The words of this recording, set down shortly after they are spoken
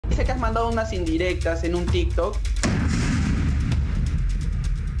dice que has mandado unas indirectas en un TikTok.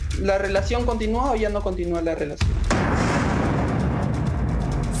 ¿La relación continúa o ya no continúa la relación?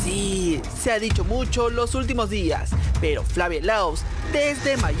 Sí, se ha dicho mucho los últimos días, pero Flavia Laos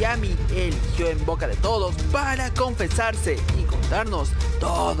desde Miami eligió en Boca de Todos para confesarse y contarnos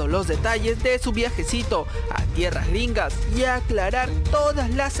todos los detalles de su viajecito a tierras gringas y aclarar todas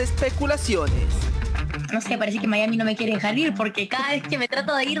las especulaciones. No sé, parece que Miami no me quiere dejar ir porque cada vez que me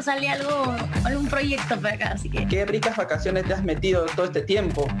trato de ir sale algún proyecto para acá, así que... Qué ricas vacaciones te has metido todo este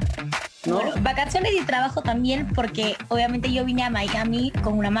tiempo, ¿no? Bueno, vacaciones y trabajo también porque obviamente yo vine a Miami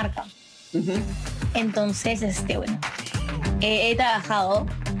con una marca. Entonces, bueno, he trabajado,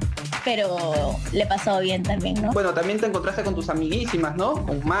 pero le he pasado bien también, ¿no? Bueno, también te encontraste con tus amiguísimas, ¿no?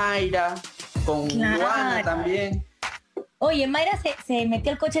 Con Mayra, con Luana también. Oye, Mayra se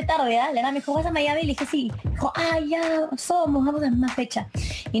metió al coche tarde, ¿ah? La nada me dijo, ¿vas a Miami? Y le dije, sí. Dijo, ya somos, vamos a la misma fecha.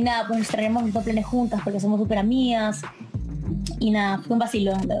 Y nada, pues nos traemos los dos planes juntas porque somos súper amigas. Y nada, fue un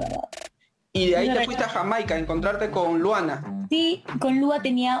vacilón, de verdad. Y de ahí te fuiste a Jamaica a encontrarte con Luana. Sí, con Lua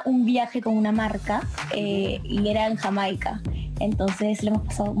tenía un viaje con una marca y era en Jamaica. Entonces le hemos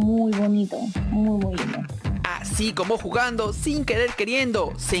pasado muy bonito, muy lindo. Así como jugando, sin querer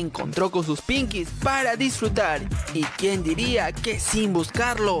queriendo, se encontró con sus pinkies para disfrutar. Y quién diría que sin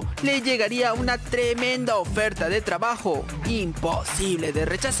buscarlo, le llegaría una tremenda oferta de trabajo, imposible de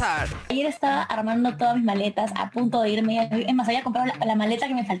rechazar. Ayer estaba armando todas mis maletas, a punto de irme. Es más, había comprado la maleta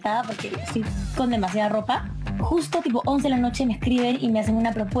que me faltaba porque estoy con demasiada ropa. Justo tipo 11 de la noche me escriben y me hacen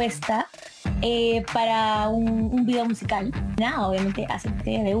una propuesta para un video musical. Nada, obviamente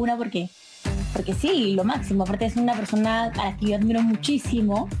acepté de una porque sí, lo máximo. Aparte es una persona a la que yo admiro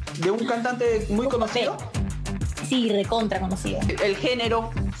muchísimo. ¿De un cantante muy conocido? Sí, recontra conocido. El género,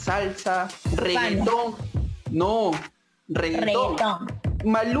 salsa, reggaetón. No, reggaetón.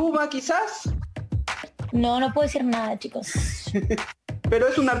 ¿Maluma quizás? No puedo decir nada, chicos. Pero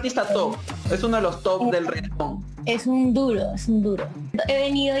es un artista top, es uno de los top del reggaetón. Es un duro. He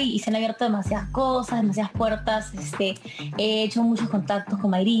venido y se han abierto demasiadas cosas, demasiadas puertas. He hecho muchos contactos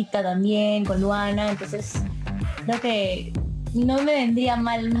con Mayrita también, con Luana. Entonces creo que no me vendría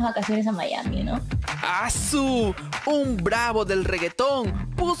mal unas vacaciones a Miami, ¿no? ¡Asu! Un bravo del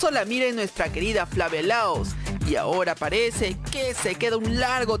reggaetón puso la mira en nuestra querida Flavia Laos. Y ahora parece que se queda un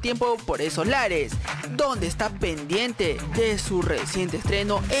largo tiempo por esos lares, donde está pendiente de su reciente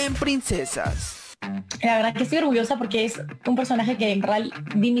estreno en Princesas. La verdad que estoy orgullosa porque es un personaje que en real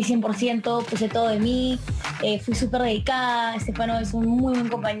di mi 100%, puse todo de mí, fui súper dedicada. Estefano es un muy buen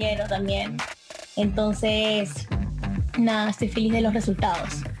compañero también. Entonces, nada, estoy feliz de los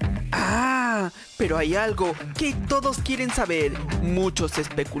resultados. Pero hay algo que todos quieren saber. Mucho se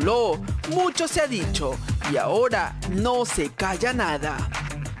especuló, mucho se ha dicho y ahora no se calla nada.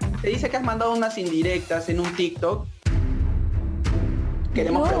 Te dice que has mandado unas indirectas en un TikTok.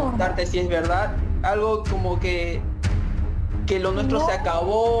 Queremos preguntarte si es verdad. Algo como que lo nuestro se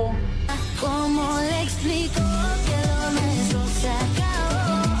acabó. ¿Cómo le explico que lo nuestro se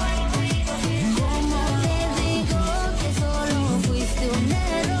acabó? ¿Cómo le digo que solo fuiste un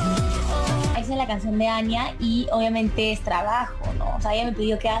error? Esa es la canción de Anya y obviamente es trabajo, ¿no? O sea, ella me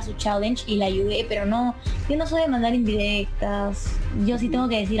pidió que haga su challenge y la ayudé, pero no, yo no soy de mandar indirectas. Yo si tengo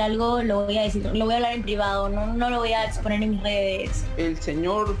que decir algo, lo voy a decir, lo voy a hablar en privado, no lo voy a exponer en mis redes. El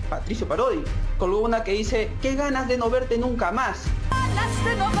señor Patricio Parodi colgó una que dice, qué ganas de no verte nunca más. Ganas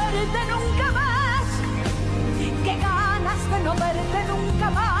de no verte nunca más. Qué ganas de no verte nunca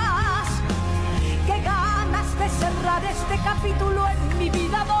más. Qué ganas de cerrar este capítulo en mi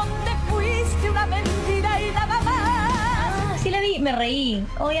vida donde fuiste una mentira y nada más. Sí la vi, me reí.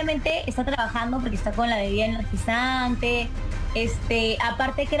 Obviamente está trabajando porque está con la bebida energizante.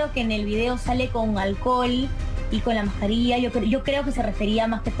 Aparte creo que en el video sale con alcohol y con la mascarilla. Yo creo que se refería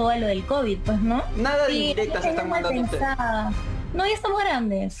más que todo a lo del COVID, pues, ¿no? Nada de indirectas están mandando ustedes. No, ya estamos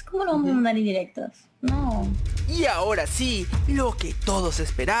grandes. ¿Cómo nos vamos a mandar indirectas? No. Y ahora sí, lo que todos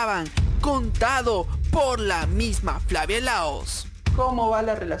esperaban, contado por la misma Flavia Laos. ¿Cómo va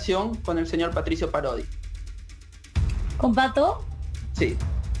la relación con el señor Patricio Parodi? ¿Con Pato? Sí.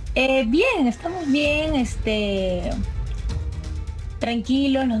 Bien, estamos bien,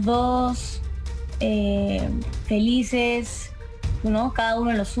 tranquilos los dos, felices, ¿no? Cada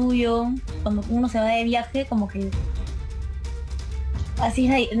uno en lo suyo. Cuando uno se va de viaje, como que así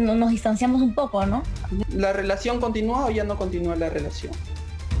nos distanciamos un poco, ¿no? ¿La relación continúa o ya no continúa la relación?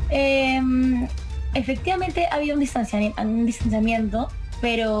 Efectivamente ha habido un distanciamiento,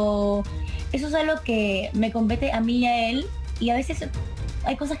 pero eso es algo que me compete a mí y a él, y a veces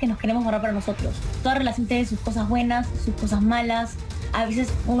hay cosas que nos queremos guardar para nosotros. Toda relación tiene sus cosas buenas, sus cosas malas. A veces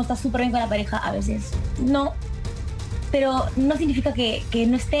uno está súper bien con la pareja, a veces no. Pero no significa que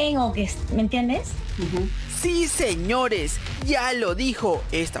no estén o que... ¿Me entiendes? Sí, señores, ya lo dijo.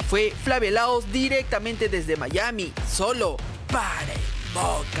 Esta fue Flavia Laos directamente desde Miami, solo para el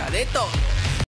Boca de Todos.